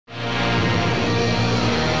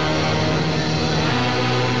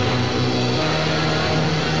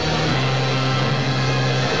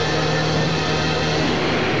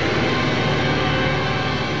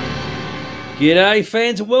G'day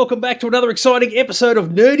fans and welcome back to another exciting episode of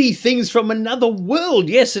Nerdy Things from Another World.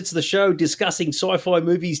 Yes, it's the show discussing sci-fi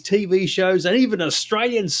movies, TV shows and even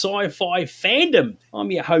Australian sci-fi fandom.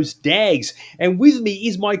 I'm your host Dags and with me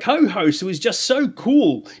is my co-host who is just so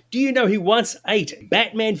cool. Do you know he once ate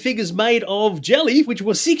Batman figures made of jelly which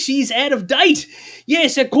were 6 years out of date?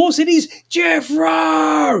 Yes, of course it is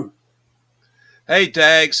Jeffro! Hey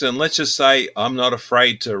Dags, and let's just say I'm not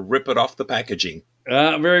afraid to rip it off the packaging.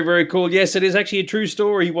 Very, very cool. Yes, it is actually a true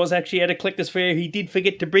story. He was actually at a collector's fair. He did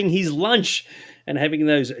forget to bring his lunch. And having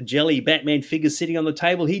those jelly Batman figures sitting on the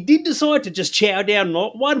table, he did decide to just chow down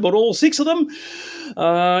not one, but all 6 of them. Do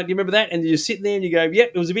you remember that? And you're sitting there and you go,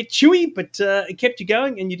 yep, it was a bit chewy, but it kept you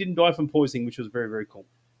going and you didn't die from poisoning, which was very, very cool.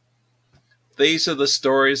 These are the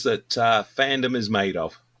stories that fandom is made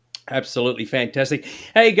of. Absolutely fantastic.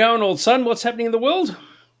 How you going, old son? What's happening in the world?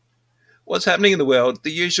 What's happening in the world?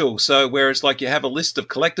 The usual. So where it's like you have a list of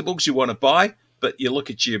collectibles you want to buy, but you look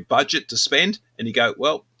at your budget to spend and you go,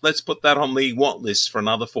 well, let's put that on the want list for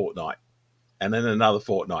another fortnight. And then another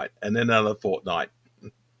fortnight. And then another fortnight.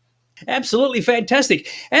 Absolutely fantastic.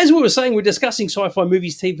 As we were saying, we're discussing sci-fi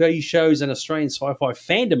movies, TV shows, and Australian sci-fi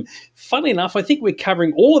fandom. Funnily enough, I think we're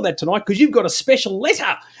covering all of that tonight because you've got a special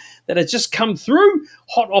letter that has just come through,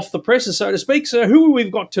 hot off the presses, so to speak. So who have we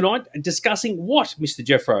got tonight discussing what, Mr.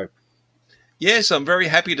 Jeffro? Yes, I'm very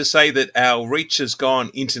happy to say that our reach has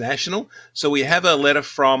gone international. So we have a letter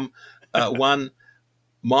from one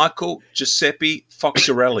Michael Giuseppe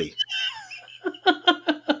Foxarelli.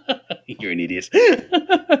 You're an idiot.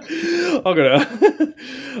 I'm gonna.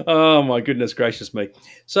 Oh my goodness gracious me!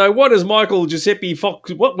 So what is Michael Giuseppe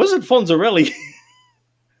Fox? What was it, Fonzarelli?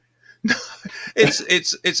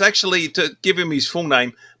 It's actually, to give him his full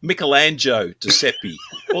name, Michelangelo Giuseppe.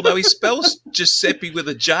 Although he spells Giuseppe with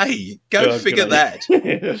a J. Go figure that.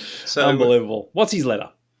 So, unbelievable. What's his letter?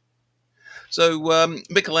 So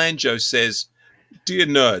Michelangelo says, "Dear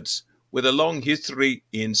nerds, with a long history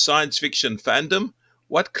in science fiction fandom,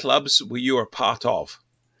 what clubs were you a part of?"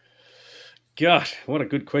 God, what a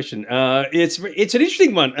good question. It's an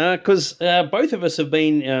interesting one because both of us have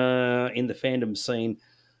been in the fandom scene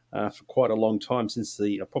for quite a long time, since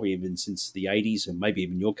probably even since the 80s, and maybe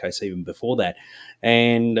even in your case even before that.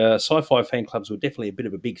 And sci-fi fan clubs were definitely a bit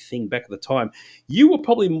of a big thing back at the time. You were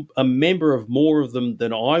probably a member of more of them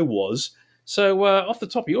than I was. So off the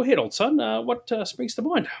top of your head, old son, what springs to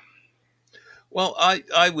mind? Well,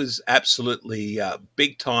 I was absolutely a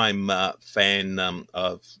big-time fan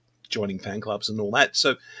of joining fan clubs and all that.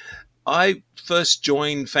 So I first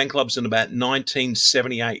joined fan clubs in about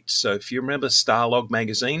 1978. So if you remember Starlog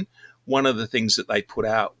magazine, one of the things that they put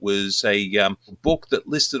out was a book that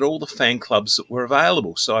listed all the fan clubs that were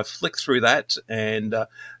available. So I flicked through that and,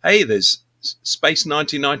 hey, there's Space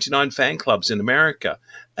 1999 fan clubs in America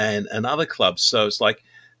and other clubs. So it's like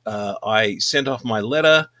I sent off my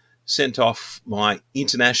letter, sent off my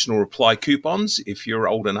international reply coupons, if you're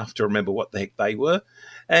old enough to remember what the heck they were,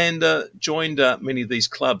 and joined many of these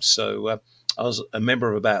clubs. So I was a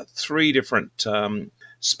member of about 3 different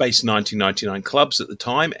Space 1999 clubs at the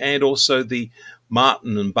time, and also the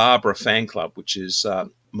Martin and Barbara fan club, which is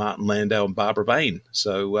Martin Landau and Barbara Bain.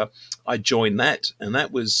 So I joined that, and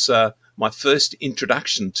that was my first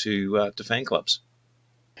introduction to fan clubs.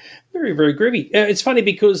 Very, very groovy. It's funny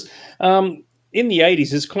because in the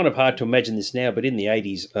 80s, it's kind of hard to imagine this now, but in the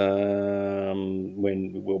 80s,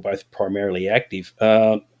 when we were both primarily active,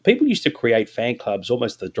 people used to create fan clubs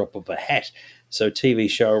almost at the drop of a hat. So a TV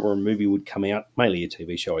show or a movie would come out, mainly a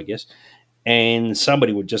TV show, I guess, and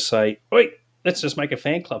somebody would just say, wait, let's just make a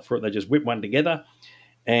fan club for it. They just whip one together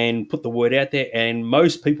and put the word out there, and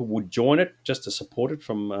most people would join it just to support it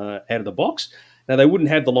from out of the box. Now, they wouldn't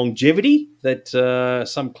have the longevity that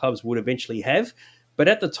some clubs would eventually have, but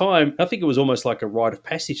at the time, I think it was almost like a rite of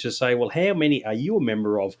passage to say, well, how many are you a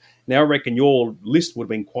member of? Now, I reckon your list would have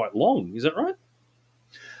been quite long. Is that right?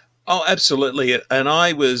 Oh, absolutely. And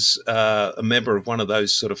I was a member of one of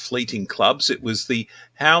those sort of fleeting clubs. It was the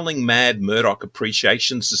Howling Mad Murdoch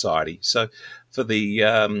Appreciation Society. So for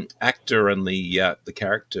the actor and the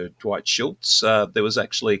character Dwight Schultz, there was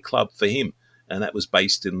actually a club for him, and that was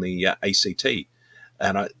based in the ACT.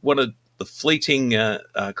 And one of the fleeting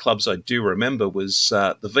clubs I do remember was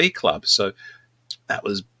the V Club. So that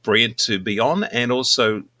was brilliant to be on. And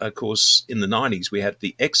also, of course, in the 90s, we had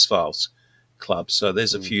the X-Files club. So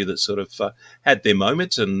there's a few that sort of had their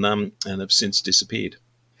moment and have since disappeared.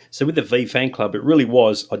 So with the V fan club, it really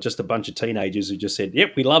was just a bunch of teenagers who just said,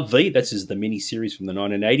 yep, we love V. This is the mini-series from the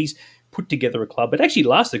 1980s. Put together a club. It actually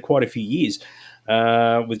lasted quite a few years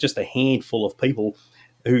with just a handful of people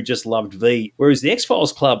who just loved V. Whereas the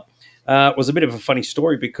X-Files club, was a bit of a funny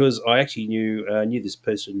story because I actually knew this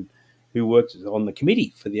person who worked on the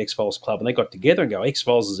committee for the X-Files Club, and they got together and go,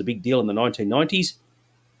 X-Files is a big deal in the 1990s.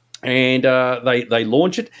 And they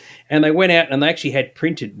launch it, and they went out and they actually had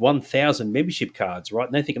printed 1,000 membership cards, right?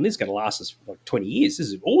 And they're thinking, this is going to last us for like 20 years. This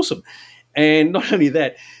is awesome. And not only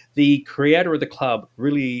that, the creator of the club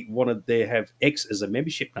really wanted to have X as a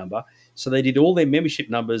membership number. So they did all their membership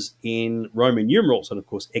numbers in Roman numerals. And of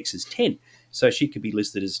course, X is 10. So she could be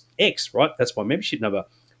listed as X, right? That's my membership number.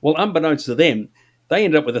 Well, unbeknownst to them, they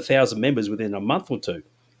ended up with 1,000 members within a month or two.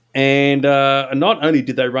 And not only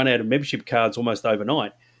did they run out of membership cards almost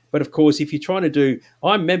overnight, but of course, if you're trying to do,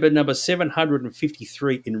 I'm member number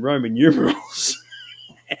 753 in Roman numerals,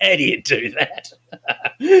 how do you do that?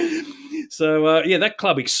 So, yeah, that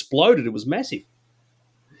club exploded. It was massive.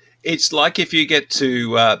 It's like if you get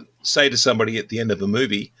to say to somebody at the end of a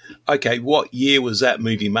movie, okay, what year was that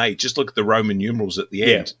movie made? Just look at the Roman numerals at the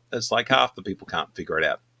end. Yeah. It's like half the people can't figure it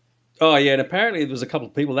out. Oh, yeah, and apparently there was a couple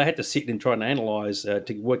of people, they had to sit and try and analyse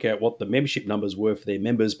to work out what the membership numbers were for their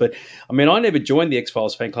members. But, I mean, I never joined the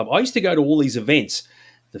X-Files fan club. I used to go to all these events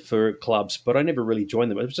for clubs, but I never really joined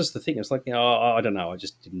them. It was just the thing. It's like, I don't know, I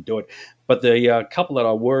just didn't do it. But the couple that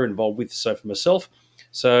I were involved with, so for myself,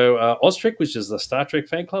 so Austrek, which is the Star Trek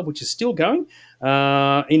fan club, which is still going.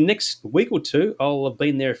 In next week or two, I'll have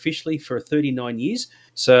been there officially for 39 years.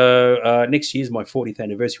 So next year's my 40th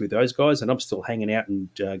anniversary with those guys, and I'm still hanging out and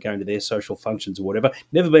going to their social functions or whatever.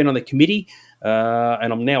 Never been on the committee,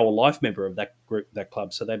 and I'm now a life member of that group, that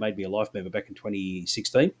club. So they made me a life member back in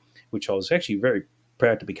 2016, which I was actually very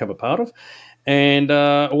proud to become a part of. And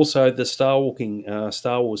also the Star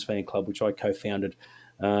Wars fan club, which I co-founded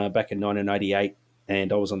back in 1988.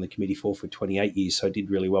 And I was on the committee for 28 years, so I did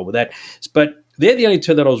really well with that. But they're the only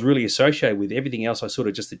two that I was really associated with. Everything else I sort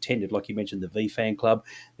of just attended. Like you mentioned, the V Fan Club.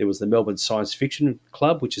 There was the Melbourne Science Fiction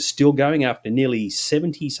Club, which is still going after nearly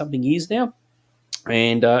 70-something years now.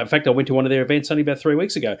 And in fact, I went to one of their events only about 3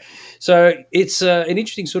 weeks ago. So it's an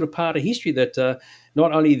interesting sort of part of history that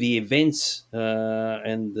not only the events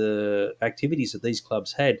and the activities that these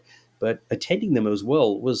clubs had, but attending them as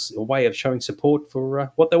well was a way of showing support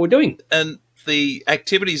for what they were doing. And the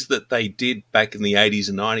activities that they did back in the 80s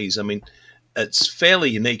and 90s, I mean, it's fairly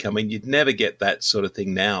unique. I mean, you'd never get that sort of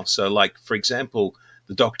thing now. So, like, for example,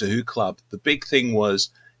 the Doctor Who Club, the big thing was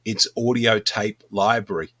its audio tape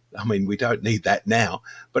library. I mean, we don't need that now.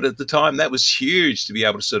 But at the time, that was huge to be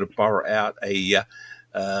able to sort of borrow out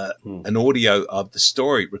an audio of the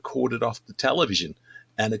story recorded off the television.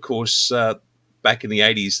 And, of course, back in the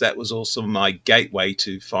 80s, that was also my gateway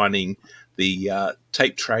to finding the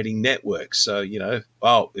tape trading network. So, you know,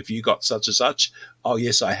 oh, if you got such and such, oh,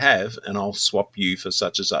 yes, I have, and I'll swap you for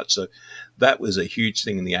such and such. So that was a huge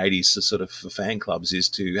thing in the 80s to sort of for fan clubs, is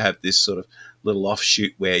to have this sort of little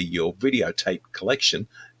offshoot where your videotape collection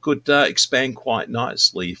could expand quite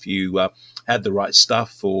nicely if you had the right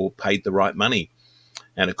stuff or paid the right money.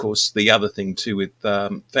 And, of course, the other thing, too, with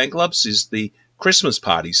fan clubs is the Christmas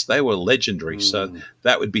parties. They were legendary. So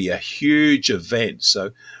that would be a huge event. So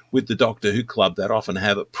with the Doctor Who Club, they'd often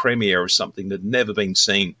have a premiere of something that had never been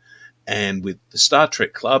seen. And with the Star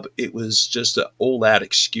Trek Club, it was just an all-out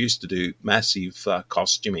excuse to do massive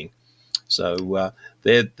costuming. So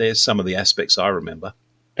there's some of the aspects I remember.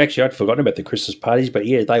 Actually, I'd forgotten about the Christmas parties, but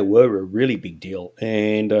yeah, they were a really big deal.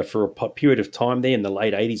 And for a period of time there in the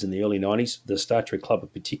late 80s and the early 90s, the Star Trek Club in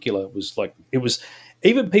particular was like, it was,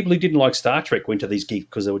 even people who didn't like Star Trek went to these gigs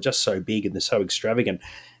because they were just so big and they're so extravagant.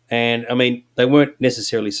 And I mean, they weren't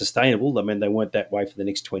necessarily sustainable. I mean, they weren't that way for the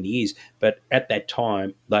next 20 years. But at that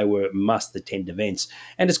time, they were must attend events.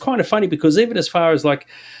 And it's kind of funny because even as far as like,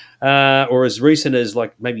 or as recent as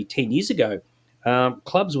like maybe 10 years ago,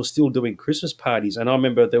 clubs were still doing Christmas parties. And I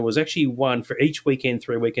remember there was actually one for each weekend,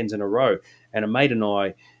 3 weekends in a row. And a mate and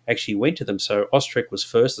I actually went to them. So Austrek was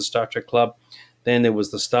first, the Star Trek Club. Then there was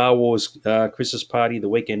the Star Wars Christmas party the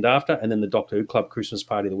weekend after, and then the Doctor Who Club Christmas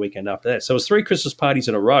party the weekend after that. So it was 3 Christmas parties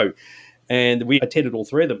in a row, and we attended all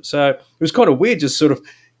 3 of them. So it was kind of weird just sort of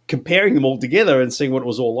comparing them all together and seeing what it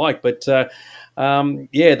was all like. But,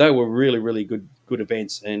 yeah, they were really, really good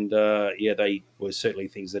events, and, yeah, they were certainly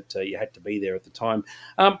things that you had to be there at the time.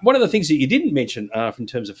 One of the things that you didn't mention in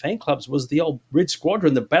terms of fan clubs was the old Red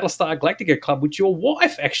Squadron, the Battlestar Galactica Club, which your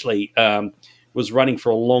wife actually was running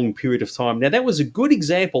for a long period of time. Now, that was a good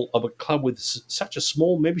example of a club with such a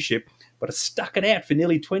small membership, but it stuck it out for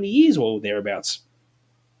nearly 20 years or thereabouts.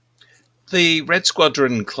 The Red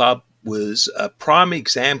Squadron Club was a prime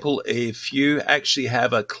example. If you actually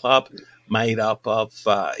have a club made up of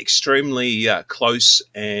extremely close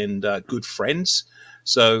and good friends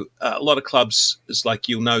So a lot of clubs, it's like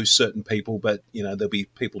you'll know certain people, but there'll be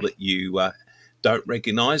people that you don't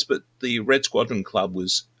recognise. But the Red Squadron Club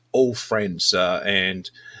was all friends, and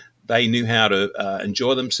they knew how to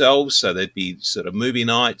enjoy themselves. So there'd be sort of movie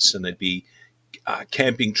nights, and there'd be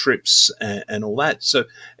camping trips and all that. So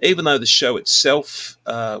even though the show itself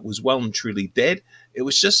was well and truly dead, it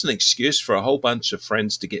was just an excuse for a whole bunch of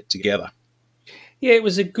friends to get together. Yeah, it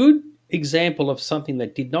was a good example of something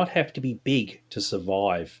that did not have to be big to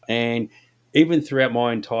survive. And even throughout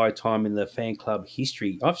my entire time in the fan club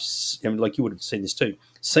history, I mean, like you would have seen this too,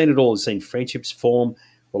 seen it all, seen friendships form,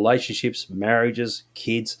 relationships, marriages,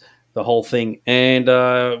 kids, the whole thing. And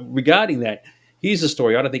regarding that, here's a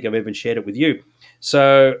story. I don't think I've ever shared it with you.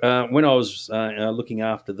 So when I was looking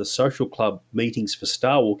after the social club meetings for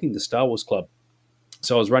Star Walking, the Star Wars Club,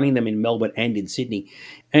 so I was running them in Melbourne and in Sydney.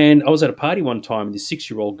 And I was at a party one time, and this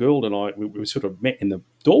 6-year-old girl and we sort of met in the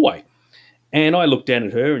doorway. And I looked down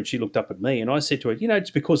at her and she looked up at me. And I said to her, it's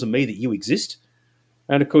because of me that you exist.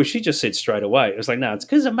 And of course, she just said straight away, it was like, no, it's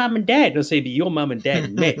because of mum and dad. And I said, but your mum and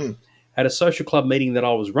dad met at a social club meeting that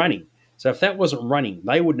I was running. So if that wasn't running,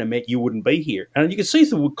 they wouldn't have met, you wouldn't be here. And you could see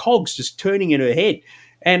the cogs just turning in her head.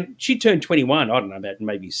 And she turned 21, I don't know, about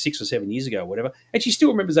maybe 6 or 7 years ago or whatever. And she still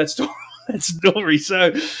remembers that story.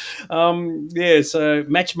 So, so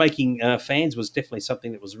matchmaking fans was definitely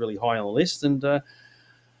something that was really high on the list. And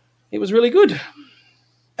it was really good.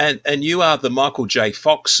 And you are the Michael J.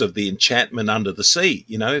 Fox of the Enchantment Under the Sea.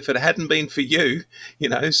 If it hadn't been for you,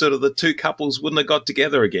 sort of the two couples wouldn't have got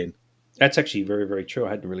together again. That's actually very, very true.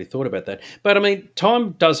 I hadn't really thought about that. But, I mean,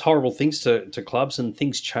 time does horrible things to clubs, and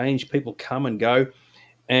things change. People come and go.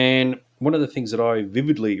 And one of the things that I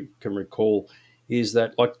vividly can recall is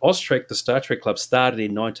that, like, Austrek, the Star Trek Club, started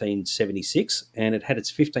in 1976, and it had its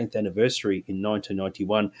 15th anniversary in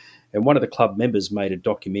 1991. And one of the club members made a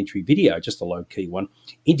documentary video, just a low-key one,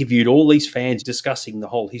 interviewed all these fans discussing the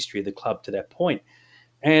whole history of the club to that point.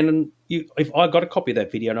 And if I got a copy of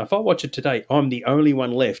that video, and if I watch it today, I'm the only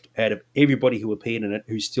one left out of everybody who appeared in it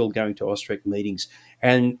who's still going to Austrek meetings.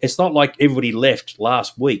 And it's not like everybody left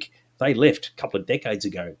last week. They left a couple of decades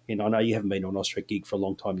ago. I know you haven't been on an Austrek gig for a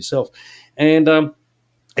long time yourself. And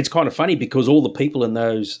it's kind of funny because all the people in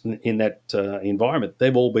that environment,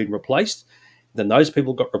 they've all been replaced. Then those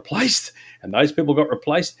people got replaced, and those people got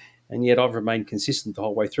replaced, and yet I've remained consistent the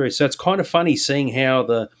whole way through. So it's kind of funny seeing how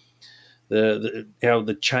the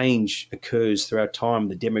change occurs throughout time.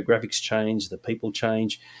 The demographics change, the people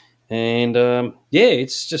change, and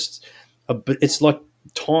it's just it's like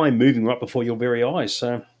time moving right before your very eyes.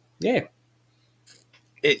 So yeah.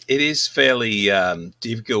 It is fairly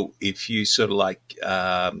difficult if you sort of like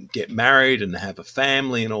get married and have a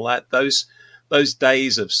family and all that. Those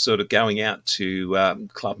days of sort of going out to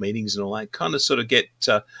club meetings and all that kind of sort of get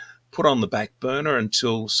put on the back burner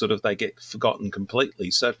until sort of they get forgotten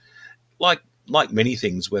completely. So like many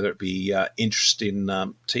things, whether it be interest in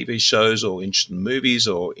TV shows or interest in movies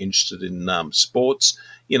or interested in sports,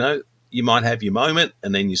 you might have your moment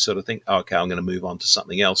and then you sort of think, oh, okay, I'm going to move on to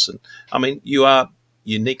something else. And I mean, you are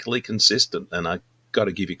uniquely consistent, and I got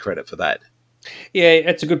to give you credit for that. Yeah,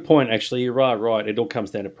 that's a good point, actually. You're right. It all comes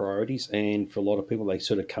down to priorities, and for a lot of people, they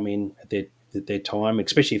sort of come in at their time,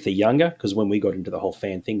 especially if they're younger, because when we got into the whole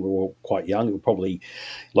fan thing, we were all quite young. We were probably,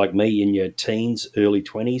 like me, in your teens, early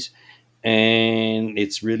 20s, and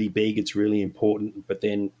it's really big, it's really important, but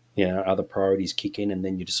then other priorities kick in, and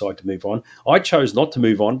then you decide to move on. I chose not to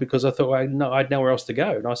move on because I thought I had nowhere else to go,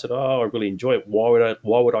 and I said, oh, I really enjoy it. Why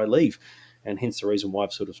would I leave? And hence the reason why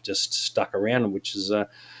I've sort of just stuck around, which is,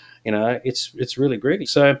 it's really groovy.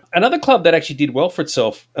 So another club that actually did well for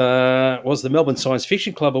itself was the Melbourne Science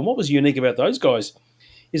Fiction Club. And what was unique about those guys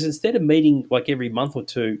is instead of meeting like every month or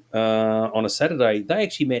two on a Saturday, they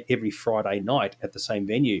actually met every Friday night at the same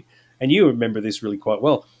venue. And you remember this really quite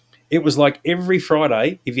well. It was like every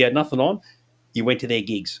Friday, if you had nothing on, you went to their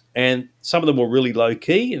gigs. And some of them were really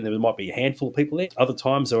low-key, and there might be a handful of people there. Other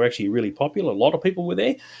times they were actually really popular. A lot of people were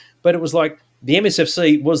there. But it was like the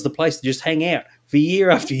MSFC was the place to just hang out for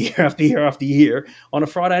year after year after year after year on a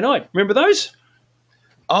Friday night. Remember those?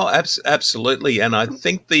 Oh, absolutely. And I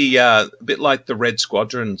think the bit like the Red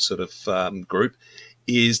Squadron sort of group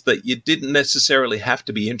is that you didn't necessarily have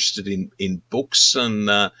to be interested in books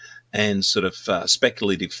and sort of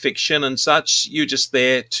speculative fiction and such. You're just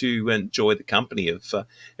there to enjoy the company of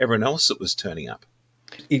everyone else that was turning up.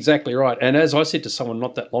 Exactly right. And as I said to someone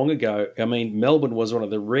not that long ago, I mean, Melbourne was one of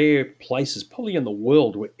the rare places probably in the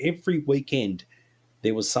world where every weekend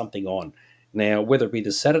there was something on. Now, whether it be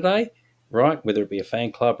the Saturday, right, whether it be a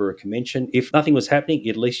fan club or a convention, if nothing was happening,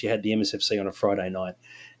 at least you had the MSFC on a Friday night.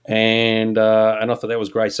 and I thought that was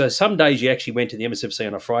great. So some days you actually went to the MSFC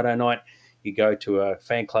on a Friday night, you go to a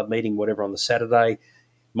fan club meeting, whatever, on the Saturday,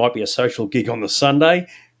 might be a social gig on the Sunday,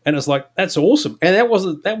 and it's like that's awesome. And that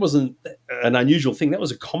wasn't an unusual thing. That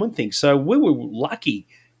was a common thing. So we were lucky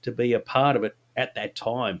to be a part of it at that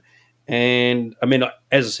time. And I mean,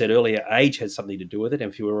 as I said earlier, age had something to do with it.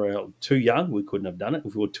 And if you were too young, we couldn't have done it.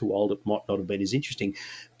 If we were too old, it might not have been as interesting.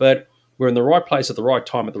 But we're in the right place at the right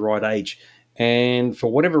time at the right age. And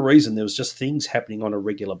for whatever reason, there was just things happening on a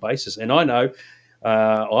regular basis. And I know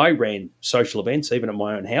I ran social events even at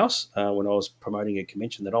my own house when I was promoting a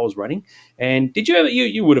convention that I was running. And did you ever,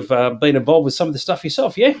 you would have been involved with some of the stuff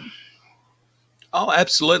yourself, yeah? Oh,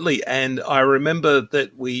 absolutely. And I remember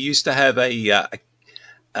that we used to have a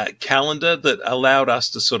calendar that allowed us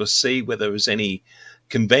to sort of see whether there was any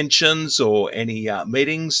conventions or any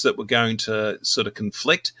meetings that were going to sort of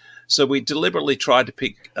conflict. So we deliberately tried to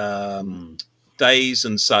pick days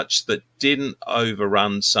and such that didn't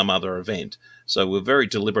overrun some other event. So we're very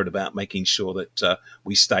deliberate about making sure that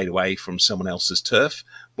we stayed away from someone else's turf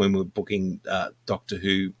when we're booking Doctor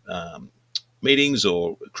Who meetings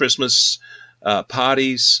or Christmas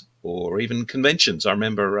parties or even conventions. I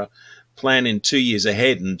remember planning 2 years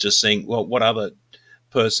ahead and just saying, well, what other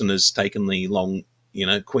person has taken the long,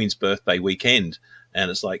 Queen's birthday weekend? And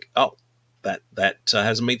it's like, oh, that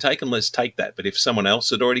hasn't been taken. Let's take that. But if someone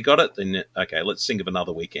else had already got it, then okay, let's think of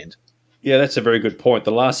another weekend. Yeah, that's a very good point.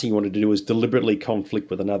 The last thing you wanted to do is deliberately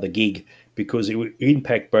conflict with another gig because it would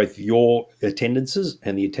impact both your attendances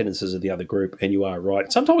and the attendances of the other group. And you are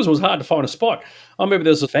right. Sometimes it was hard to find a spot. I remember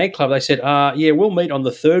there was a fan club. They said, yeah, we'll meet on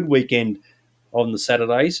the third weekend on the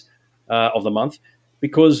Saturdays of the month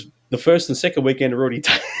because the first and second weekend are already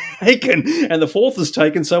taken and the fourth is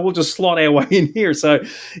taken, so we'll just slot our way in here. So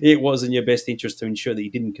it was in your best interest to ensure that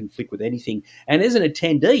you didn't conflict with anything. And as an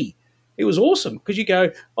attendee, it was awesome because you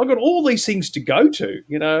go, I've got all these things to go to,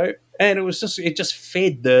 and it just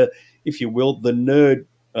fed the, if you will, the nerd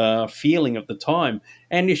feeling of the time.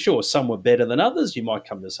 And you're sure some were better than others. You might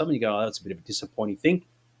come to some and you go, oh, that's a bit of a disappointing thing.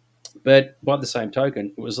 But by the same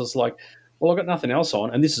token, it was just like, well, I've got nothing else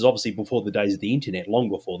on. And this is obviously before the days of the internet, long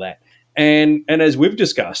before that. And as we've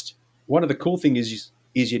discussed, one of the cool things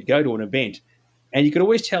is you'd go to an event and you could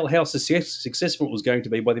always tell how successful it was going to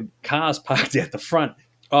be by the cars parked out the front.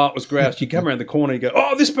 Oh, it was grouse. You come around the corner and you go,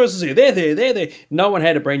 oh, this person's here. They're there. No one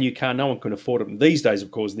had a brand new car. No one could afford it. And these days, of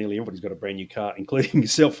course, nearly everybody's got a brand new car, including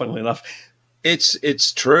yourself, funnily enough.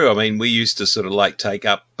 It's true. I mean, we used to sort of like take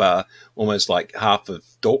up almost like half of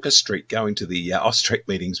Dorcas Street going to the Austrek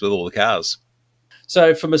meetings with all the cars.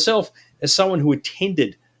 So for myself, as someone who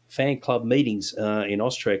attended fan club meetings in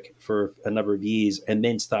Austrek for a number of years and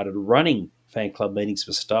then started running fan club meetings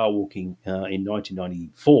for Star Walking in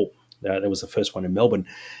 1994, that was the first one in Melbourne.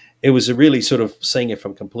 It was a really sort of seeing it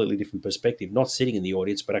from a completely different perspective, not sitting in the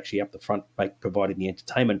audience, but actually up the front, providing the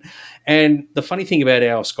entertainment. And the funny thing about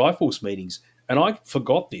our Skyforce meetings, and I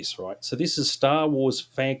forgot this, right? So this is Star Wars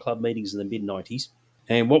fan club meetings in the mid-90s.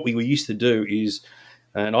 And what we used to do is,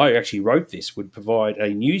 and I actually wrote this, would provide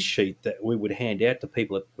a news sheet that we would hand out to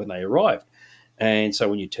people when they arrived. And so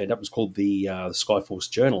when you turned up, it was called the Skyforce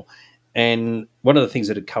Journal. And one of the things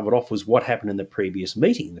that it covered off was what happened in the previous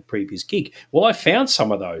meeting, the previous gig. Well, I found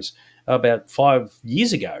some of those about 5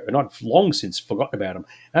 years ago, and I'd long since forgotten about them.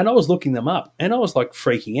 And I was looking them up, and I was like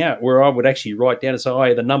freaking out, where I would actually write down and say, oh,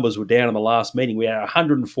 yeah, the numbers were down in the last meeting. We had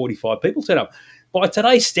 145 people turn up. By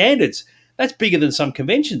today's standards, that's bigger than some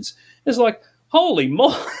conventions. It's like, holy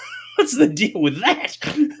moly, what's the deal with that?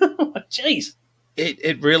 Jeez.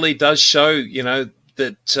 It really does show,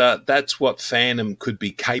 that that's what fandom could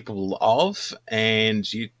be capable of.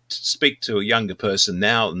 And you speak to a younger person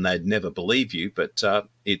now and they'd never believe you, but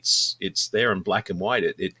it's there in black and white.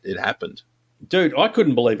 It happened. Dude, I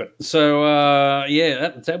couldn't believe it. So, yeah,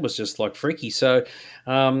 that was just like freaky. So,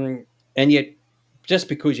 and yet, just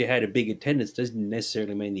because you had a big attendance doesn't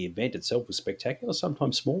necessarily mean the event itself was spectacular.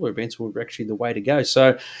 Sometimes smaller events were actually the way to go.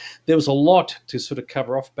 So there was a lot to sort of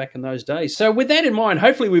cover off back in those days. So with that in mind,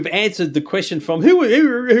 hopefully we've answered the question from who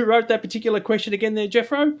wrote that particular question again there,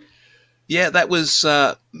 Jeffro? Yeah, that was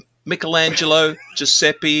Michelangelo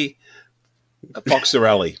Giuseppe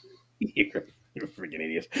Foxarelli. You're a freaking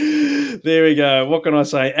idiot. There we go. What can I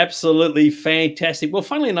say? Absolutely fantastic. Well,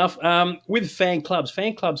 funnily enough, with fan clubs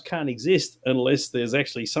can't exist unless there's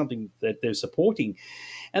actually something that they're supporting.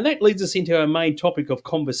 And that leads us into our main topic of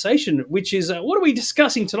conversation, which is what are we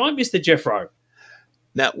discussing tonight, Mr. Jeffro?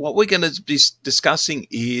 Now, what we're going to be discussing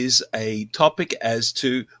is a topic as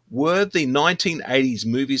to were the 1980s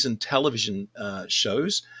movies and television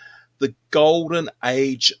shows the golden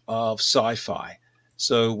age of sci-fi.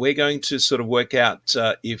 So we're going to sort of work out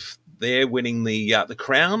if they're winning the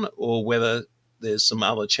crown or whether there's some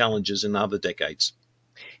other challenges in other decades.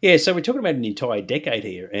 Yeah, so we're talking about an entire decade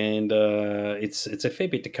here, and it's a fair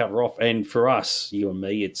bit to cover off. And for us, you and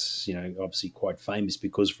me, it's obviously quite famous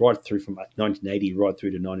because right through from 1980 right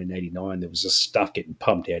through to 1989, there was just stuff getting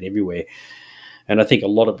pumped out everywhere. And I think a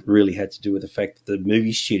lot of it really had to do with the fact that the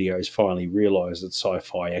movie studios finally realised that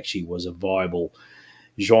sci-fi actually was a viable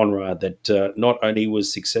genre that not only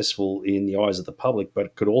was successful in the eyes of the public,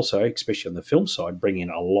 but could also, especially on the film side, bring in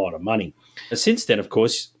a lot of money. Since then, of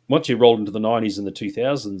course, once you rolled into the 90s and the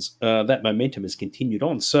 2000s, that momentum has continued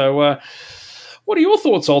on. So, what are your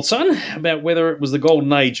thoughts, old son, about whether it was the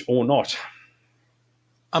golden age or not?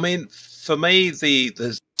 I mean, for me,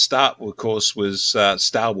 the start, of course, was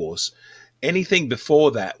Star Wars. Anything before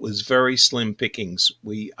that was very slim pickings.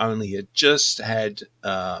 We only had just had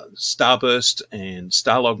Starburst and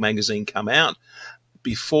Starlog magazine come out.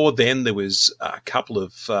 Before then, there was a couple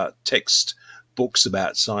of text books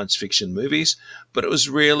about science fiction movies, but it was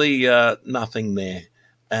really nothing there.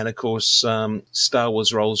 And of course, Star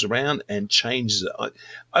Wars rolls around and changes it.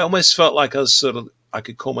 I almost felt like I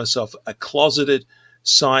could call myself a closeted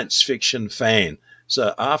science fiction fan.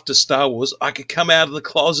 So after Star Wars, I could come out of the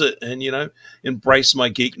closet and, embrace my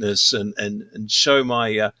geekness and show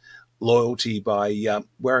my loyalty by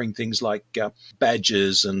wearing things like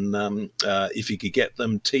badges and, if you could get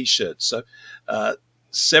them, T-shirts. So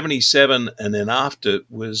 77 and then after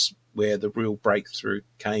was where the real breakthrough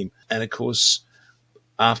came. And of course,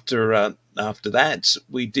 after that,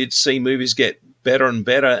 we did see movies get better and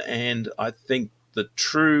better. And I think the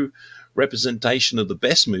true representation of the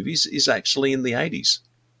best movies is actually in the 80s.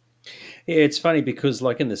 Yeah, it's funny because,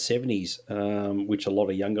 like in the 70s, which a lot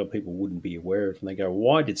of younger people wouldn't be aware of, and they go,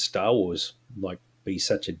 "Why did Star Wars be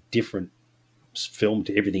such a different film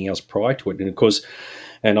to everything else prior to it?" And of course,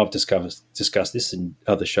 and I've discussed this in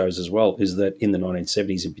other shows as well, is that in the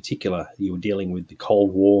 1970s in particular, you were dealing with the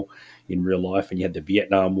Cold War in real life, and you had the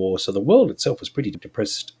Vietnam War, so the world itself was pretty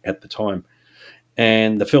depressed at the time.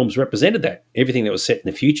 And the films represented that. Everything that was set in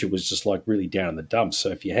the future was just like really down in the dumps. So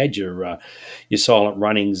if you had your Silent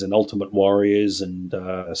Runnings and Ultimate Warriors and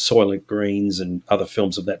Soylent Greens and other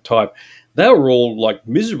films of that type, they were all like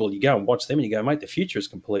miserable. You go and watch them and you go, mate, the future is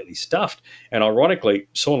completely stuffed. And ironically,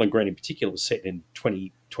 Soylent Green in particular was set in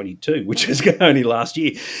 2022, which is only last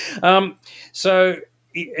year.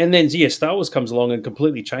 And then, yeah, Star Wars comes along and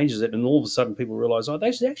completely changes it. And all of a sudden people realize,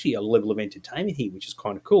 there's actually a level of entertainment here, which is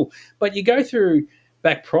kind of cool. But you go through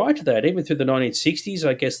back prior to that, even through the 1960s,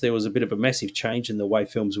 I guess there was a bit of a massive change in the way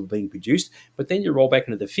films were being produced. But then you roll back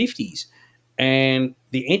into the 50s and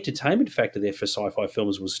the entertainment factor there for sci-fi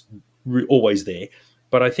films was always there.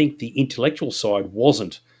 But I think the intellectual side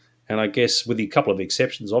wasn't. And I guess with a couple of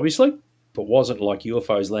exceptions, obviously, but wasn't like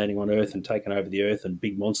UFOs landing on Earth and taking over the Earth and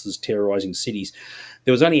big monsters terrorizing cities.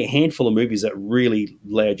 There was only a handful of movies that really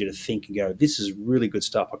allowed you to think and go, this is really good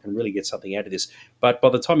stuff. I can really get something out of this. But by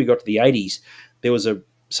the time you got to the 80s, there was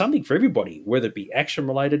something for everybody, whether it be action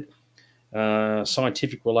related,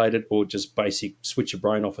 scientific related, or just basic switch your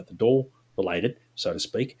brain off at the door related, so to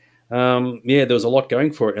speak. There was a lot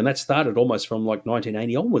going for it. And that started almost from like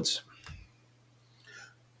 1980 onwards.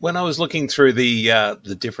 When I was looking through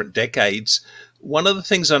the different decades, one of the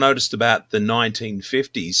things I noticed about the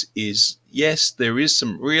 1950s is, yes, there is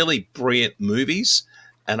some really brilliant movies,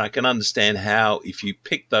 and I can understand how if you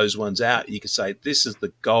pick those ones out, you could say this is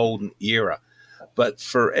the golden era. But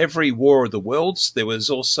for every War of the Worlds, there was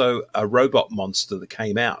also a robot monster that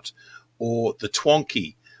came out, or the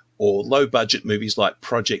Twonky, or low-budget movies like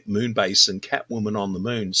Project Moonbase and Catwoman on the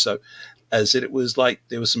Moon. So as it was like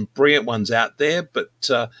there were some brilliant ones out there, but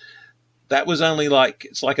that was only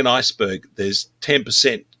it's like an iceberg. There's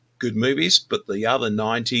 10% good movies, but the other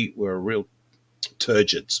 90 were real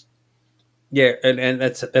turgids. Yeah, and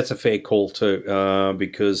that's a fair call too,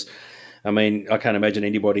 because I mean, I can't imagine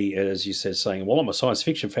anybody, as you said, saying, well, I'm a science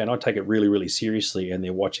fiction fan, I take it really, really seriously, and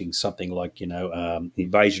they're watching something like,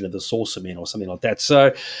 Invasion of the Saucermen or something like that.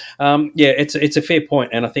 So, it's a fair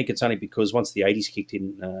point, and I think it's only because once the 80s kicked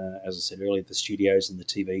in, as I said earlier, the studios and the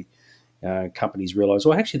TV companies realised,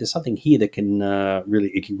 well, actually, there's something here that can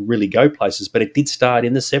really go places, but it did start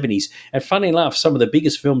in the 70s. And funny enough, some of the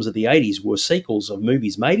biggest films of the 80s were sequels of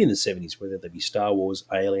movies made in the 70s, whether they be Star Wars,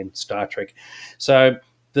 Alien, Star Trek. So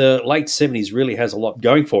the late 70s really has a lot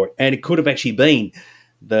going for it, and it could have actually been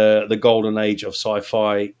the golden age of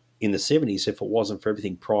sci-fi in the 70s if it wasn't for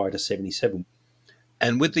everything prior to 77.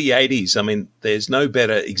 And with the 80s, I mean, there's no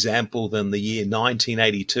better example than the year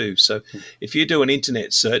 1982. So if you do an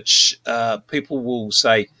internet search, people will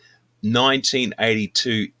say,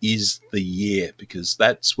 1982 is the year, because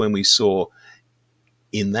that's when we saw,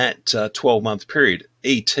 in that 12-month period,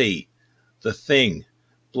 E.T., The Thing,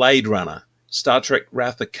 Blade Runner, Star Trek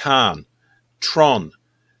Wrath of Khan, Tron,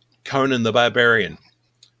 Conan the Barbarian,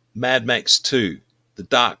 Mad Max 2, The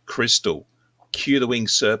Dark Crystal, Q the Winged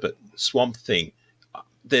Serpent, Swamp Thing.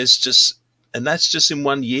 There's just, and that's just in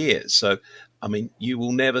one year. So, I mean, you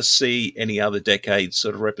will never see any other decade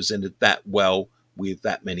sort of represented that well with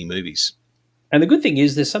that many movies. And the good thing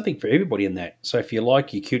is there's something for everybody in that. So if you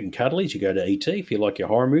like your cute and cuddlies, you go to E.T. If you like your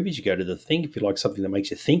horror movies, you go to The Thing. If you like something that makes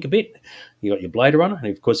you think a bit, you got your Blade Runner. And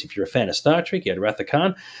of course, if you're a fan of Star Trek, you had Wrath of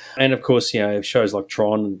Khan. And of course, shows like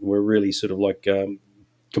Tron were really sort of like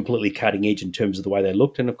completely cutting edge in terms of the way they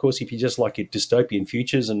looked. And of course, if you just like your dystopian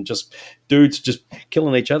futures and just dudes just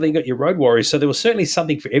killing each other, you got your Road Warriors. So there was certainly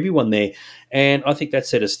something for everyone there. And I think that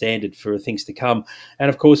set a standard for things to come. And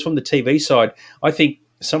of course, from the TV side, I think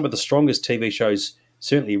some of the strongest TV shows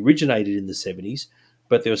certainly originated in the 70s,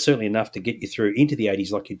 but there was certainly enough to get you through into the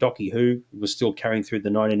 80s, like your Doctor Who was still carrying through the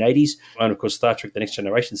 1980s. And of course, Star Trek The Next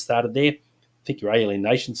Generation started there. I think your Alien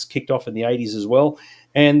Nations kicked off in the 80s as well.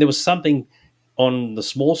 And there was something on the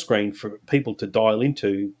small screen for people to dial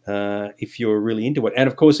into if you were really into it. And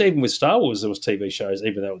of course, even with Star Wars, there was TV shows,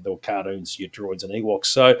 even though there were cartoons, your droids and Ewoks.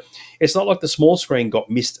 So it's not like the small screen got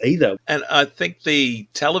missed either. And I think the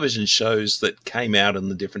television shows that came out in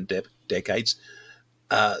the different decades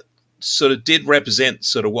sort of did represent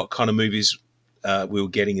sort of what kind of movies we were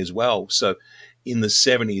getting as well. So in the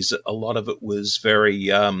 70s, a lot of it was very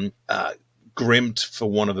grimed, for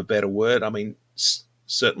want of a better word. I mean,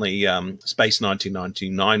 certainly Space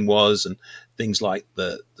 1999 was, and things like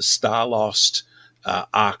the Star Lost,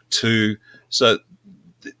 Arc 2. So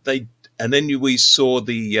and then we saw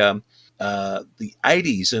the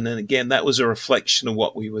 80s, and then again that was a reflection of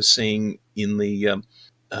what we were seeing in the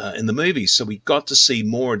movies. So we got to see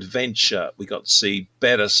more adventure, we got to see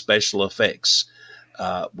better special effects,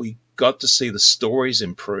 we got to see the stories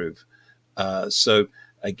improve. So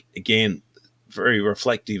again, very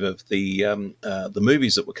reflective of the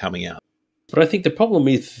movies that were coming out. But I think the problem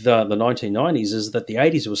with the 1990s is that the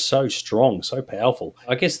 80s was so strong, so powerful.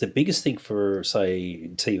 I guess the biggest thing for, say,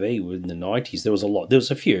 TV in the 90s, there was a lot. There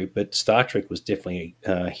was a few, but Star Trek was definitely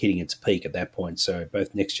hitting its peak at that point. So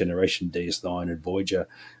both Next Generation, DS9 and Voyager,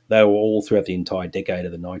 they were all throughout the entire decade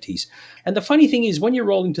of the 90s. And the funny thing is, when you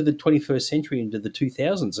roll into the 21st century, into the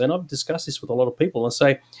 2000s, and I've discussed this with a lot of people, and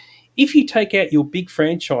say, if you take out your big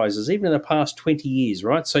franchises, even in the past 20 years,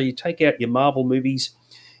 right? So you take out your Marvel movies,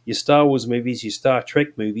 your Star Wars movies, your Star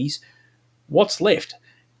Trek movies, what's left?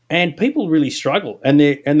 And people really struggle. And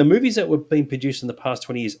the movies that were being produced in the past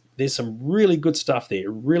 20 years, there's some really good stuff there,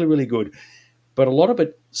 really, really good. But a lot of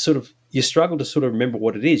it sort of, you struggle to sort of remember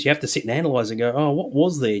what it is. You have to sit and analyze and go, oh, what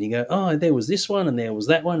was there? And you go, oh, there was this one, and there was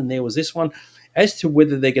that one, and there was this one. As to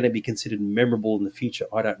whether they're going to be considered memorable in the future,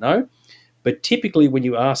 I don't know. But typically when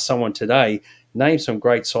you ask someone today, name some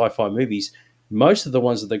great sci-fi movies, most of the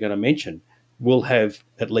ones that they're going to mention will have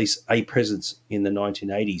at least a presence in the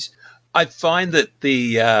 1980s. I find that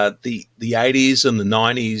the 80s and the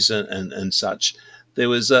 90s and such, there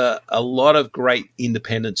was a lot of great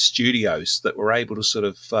independent studios that were able to sort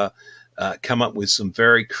of come up with some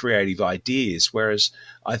very creative ideas. Whereas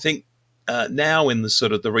I think now in the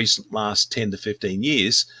sort of the recent last 10 to 15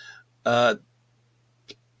 years,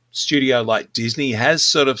 studio like Disney has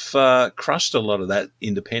sort of crushed a lot of that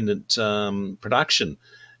independent production.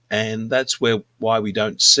 And that's why we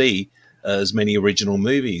don't see as many original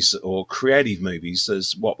movies or creative movies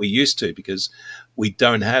as what we used to, because we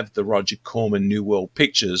don't have the Roger Corman New World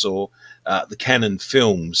Pictures or the Canon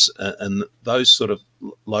Films and those sort of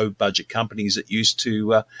low-budget companies that used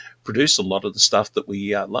to produce a lot of the stuff that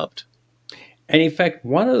we loved. And in fact,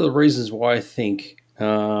 one of the reasons why I think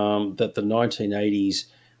that the 1980s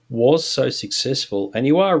was so successful, and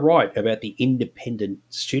you are right about the independent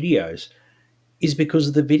studios, is because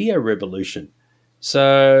of the video revolution.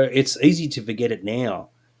 So it's easy to forget it now,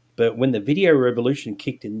 but when the video revolution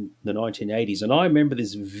kicked in the 1980s, and I remember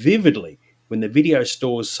this vividly, when the video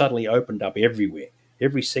stores suddenly opened up everywhere,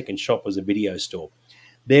 every second shop was a video store,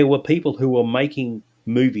 there were people who were making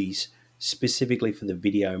movies specifically for the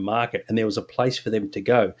video market, and there was a place for them to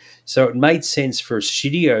go. So it made sense for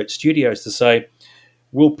studios to say,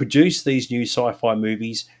 we'll produce these new sci-fi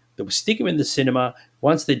movies, that we'll stick them in the cinema.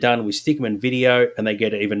 Once they're done, we stick them in video, and they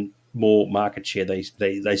get even more market share.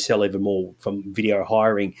 They sell even more from video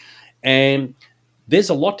hiring. And there's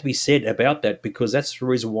a lot to be said about that, because that's the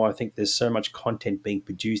reason why I think there's so much content being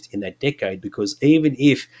produced in that decade, because even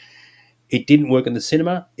if it didn't work in the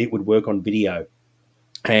cinema, it would work on video.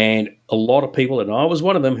 And a lot of people, and I was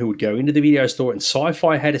one of them, who would go into the video store, and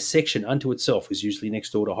Sci-Fi had a section unto itself. It was usually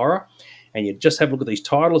next door to horror. And you'd just have a look at these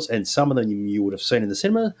titles, and some of them you would have seen in the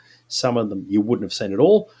cinema, some of them you wouldn't have seen at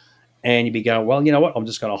all. And you'd be going, well, you know what? I'm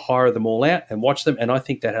just going to hire them all out and watch them. And I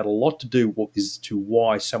think that had a lot to do with as to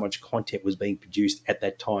why so much content was being produced at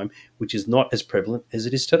that time, which is not as prevalent as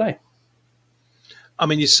it is today. I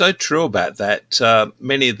mean, you're so true about that.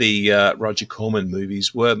 Many of the Roger Corman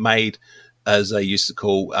movies were made, as they used to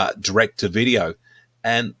call, direct to video.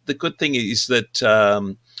 And the good thing is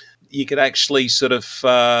that you could actually sort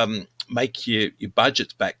of make your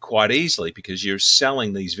budgets back quite easily, because you're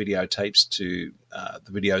selling these videotapes to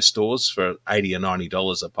the video stores for $80 or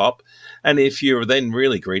 $90 a pop. And if you're then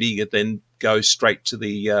really greedy, you could then go straight to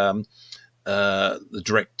the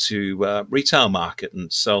direct to retail market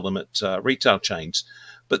and sell them at retail chains.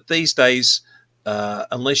 But these days,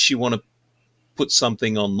 unless you want to put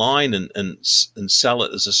something online and sell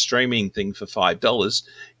it as a streaming thing for $5,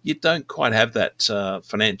 you don't quite have that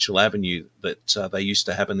financial avenue that they used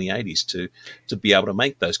to have in the 80s to be able to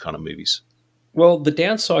make those kind of movies. Well, the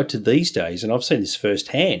downside to these days, and I've seen this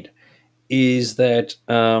firsthand, is that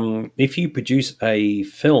if you produce a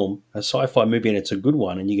film, a sci-fi movie, and it's a good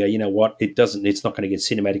one, and you go, you know what, it's not going to get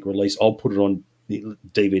cinematic release, I'll put it on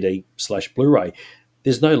DVD/Blu-ray.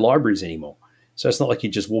 There's no libraries anymore. So it's not like you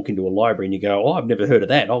just walk into a library and you go, oh, I've never heard of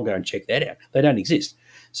that, I'll go and check that out. They don't exist.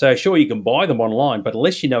 So sure, you can buy them online, but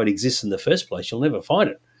unless you know it exists in the first place, you'll never find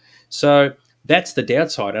it. So that's the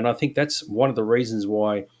downside. And I think that's one of the reasons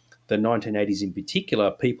why the 1980s in particular,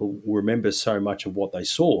 people remember so much of what they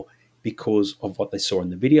saw, because of what they saw in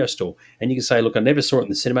the video store. And you can say, look, I never saw it in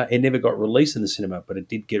the cinema. It never got released in the cinema, but it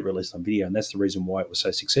did get released on video. And that's the reason why it was so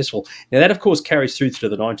successful. Now, that, of course, carries through to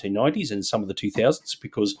the 1990s and some of the 2000s,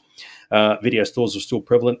 because video stores were still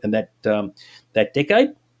prevalent in that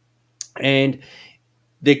decade. And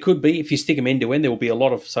there could be, if you stick them end to end, there will be a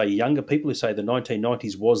lot of, say, younger people who say the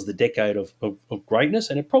 1990s was the decade of greatness.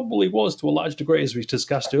 And it probably was to a large degree, as we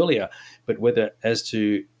discussed earlier. But whether as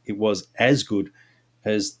to it was as good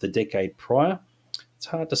as the decade prior, it's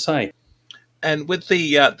hard to say. And with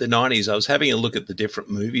the 90s, I was having a look at the different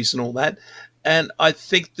movies and all that, and I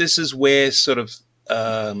think this is where sort of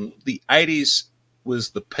the 80s was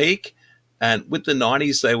the peak, and with the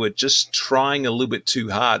 90s they were just trying a little bit too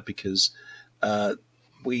hard, because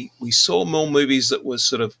we saw more movies that were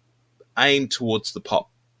sort of aimed towards the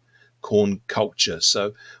popcorn culture.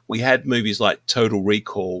 So we had movies like Total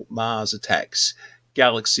Recall, Mars Attacks,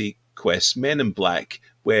 Galaxy Quest, Men in Black,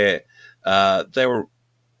 where they were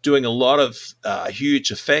doing a lot of huge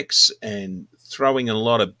effects and throwing in a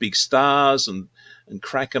lot of big stars and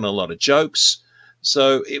cracking a lot of jokes.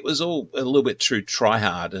 So it was all a little bit too try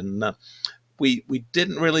hard, and we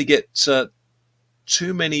didn't really get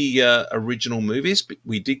too many original movies, but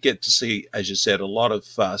we did get to see, as you said, a lot of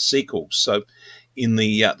sequels. So in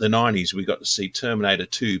the 90s, we got to see Terminator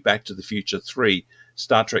 2, Back to the Future 3,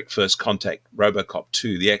 Star Trek First Contact, RoboCop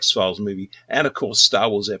 2, the X-Files movie, and of course Star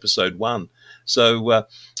Wars Episode 1. So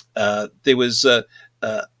there was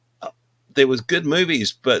good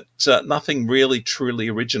movies, but nothing really truly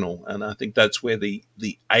original. And I think that's where the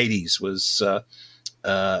 80s was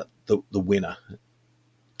the winner.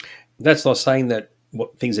 That's not saying that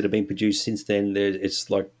what things that have been produced since then, it's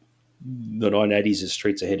like the 1980s is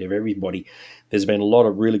streets ahead of everybody. There's been a lot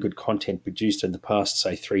of really good content produced in the past,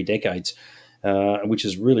 say, 3 decades. Which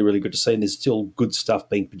is really, really good to see. And there's still good stuff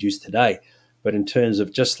being produced today. But in terms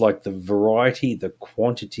of just like the variety, the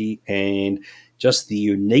quantity, and just the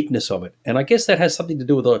uniqueness of it, and I guess that has something to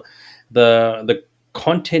do with the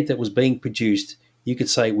content that was being produced. You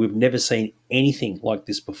could say we've never seen anything like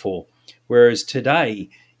this before. Whereas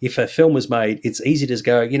today, if a film was made, it's easy to just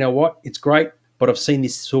go, you know what, it's great, but I've seen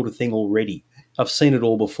this sort of thing already. I've seen it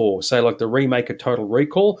all before. So like the remake of Total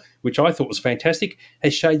Recall, which I thought was fantastic,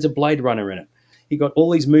 has shades of Blade Runner in it. You got all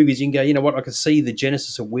these movies, you can go, you know what, I can see the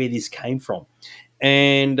genesis of where this came from.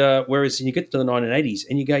 And whereas you get to the 1980s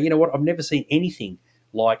and you go, you know what, I've never seen anything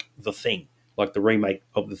like The Thing, like the remake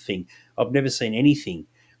of The Thing. I've never seen anything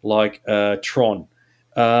like Tron.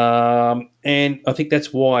 And I think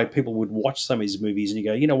that's why people would watch some of these movies and you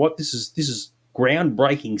go, you know what, this is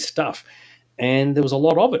groundbreaking stuff. And there was a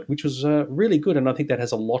lot of it, which was really good. And I think that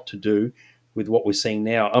has a lot to do with what we're seeing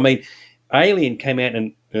now. I mean, Alien came out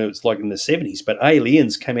in, it's like in the 70s, but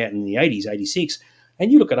Aliens came out in the 80s, 86.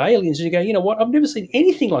 And you look at Aliens and you go, you know what, I've never seen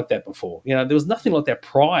anything like that before. You know, there was nothing like that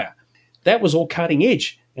prior. That was all cutting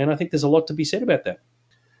edge. And I think there's a lot to be said about that.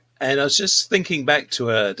 And I was just thinking back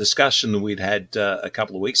to a discussion we'd had a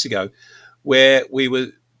couple of weeks ago where we were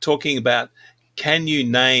talking about, can you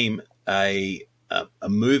name a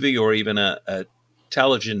movie or even a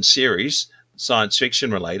television series, science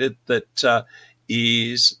fiction related, that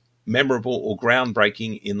is memorable or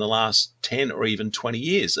groundbreaking in the last 10 or even 20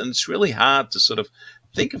 years. And it's really hard to sort of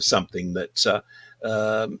think of something that,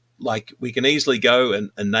 like, we can easily go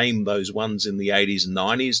and name those ones in the 80s and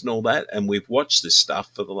 90s and all that. And we've watched this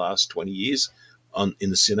stuff for the last 20 years in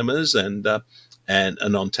the cinemas and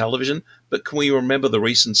on television. But can we remember the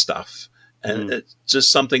recent stuff? And it's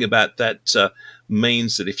just something about that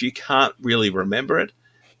means that if you can't really remember it,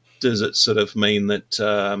 does it sort of mean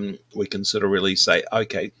that we can sort of really say,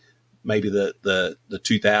 okay, maybe the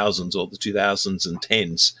 2000s or the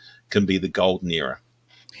 2010s can be the golden era?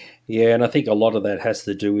 Yeah, and I think a lot of that has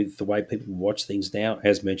to do with the way people watch things now.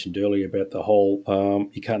 As mentioned earlier about the whole,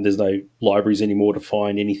 there's no libraries anymore to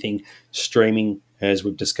find anything. Streaming, as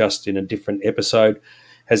we've discussed in a different episode,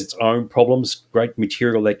 has its own problems. Great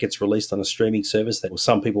material that gets released on a streaming service that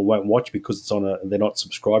some people won't watch because they're not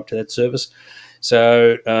subscribed to that service.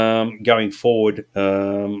 So going forward,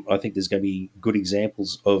 I think there's going to be good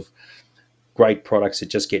examples of great products that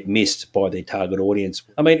just get missed by their target audience.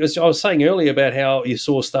 I mean, I was saying earlier about how you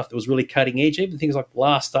saw stuff that was really cutting edge, even things like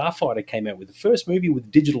Last Starfighter came out with the first movie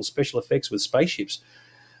with digital special effects with spaceships.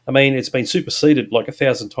 I mean, it's been superseded like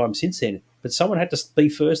 1,000 times since then, but someone had to be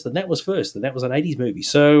first, and that was first, and that was an 80s movie.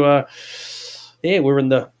 So, we're in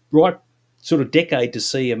the right sort of decade to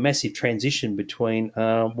see a massive transition between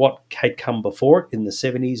what had come before it in the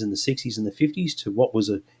 70s and the 60s and the 50s to what was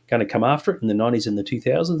going to come after it in the 90s and the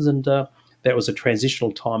 2000s, and that was a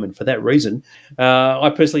transitional time. And for that reason,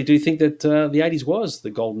 I personally do think that the 80s was the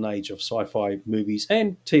golden age of sci-fi movies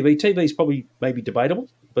and TV. TV is probably maybe debatable,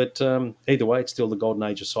 but either way, it's still the golden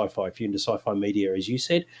age of sci-fi. If you're into sci-fi media, as you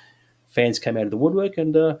said, fans came out of the woodwork,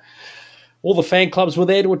 and all the fan clubs were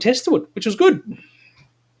there to attest to it, which was good.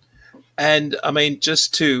 And I mean,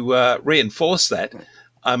 just to reinforce that,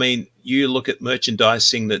 I mean, you look at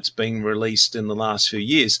merchandising that's been released in the last few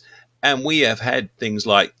years, and we have had things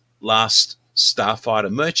like Last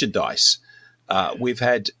Starfighter merchandise. We've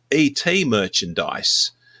had E.T.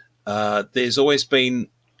 merchandise. There's always been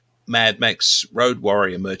Mad Max Road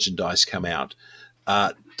Warrior merchandise come out.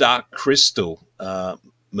 Dark Crystal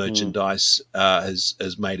merchandise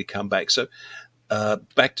has made a comeback. So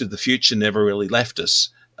Back to the Future never really left us.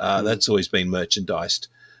 That's always been merchandised.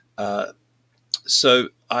 So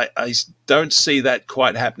I don't see that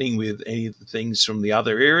quite happening with any of the things from the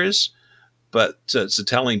other eras, but it's a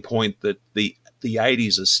telling point that the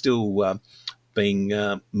 80s are still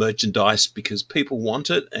being merchandised because people want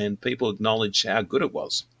it and people acknowledge how good it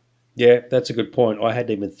was. Yeah, that's a good point. I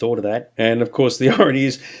hadn't even thought of that. And of course, the irony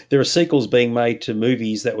is there are sequels being made to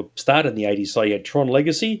movies that were started in the 80s. So you had Tron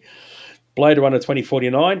Legacy, Blade Runner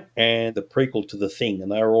 2049, and the prequel to The Thing. And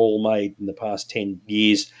they were all made in the past 10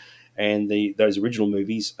 years. And those original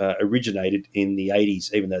movies originated in the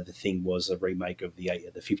 80s, even though The Thing was a remake of the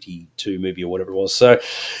 52 movie or whatever it was. So,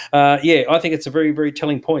 I think it's a very, very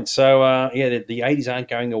telling point. So, the 80s aren't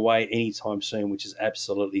going away anytime soon, which is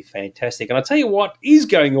absolutely fantastic. And I tell you what is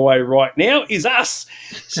going away right now is us.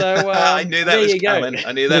 So I knew that was coming.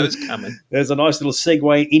 I knew that was coming. There's a nice little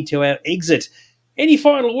segue into our exit. Any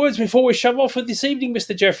final words before we shove off for this evening,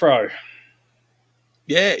 Mr. Jeffro?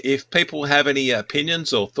 Yeah, if people have any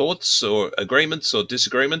opinions or thoughts or agreements or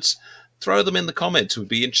disagreements, throw them in the comments. It would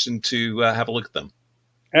be interesting to have a look at them.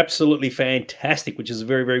 Absolutely fantastic, which is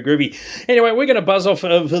very, very groovy. Anyway, we're going to buzz off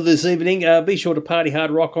for this evening. Be sure to party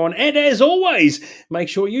hard, rock on. And as always, make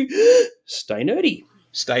sure you stay nerdy.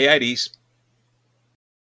 Stay 80s.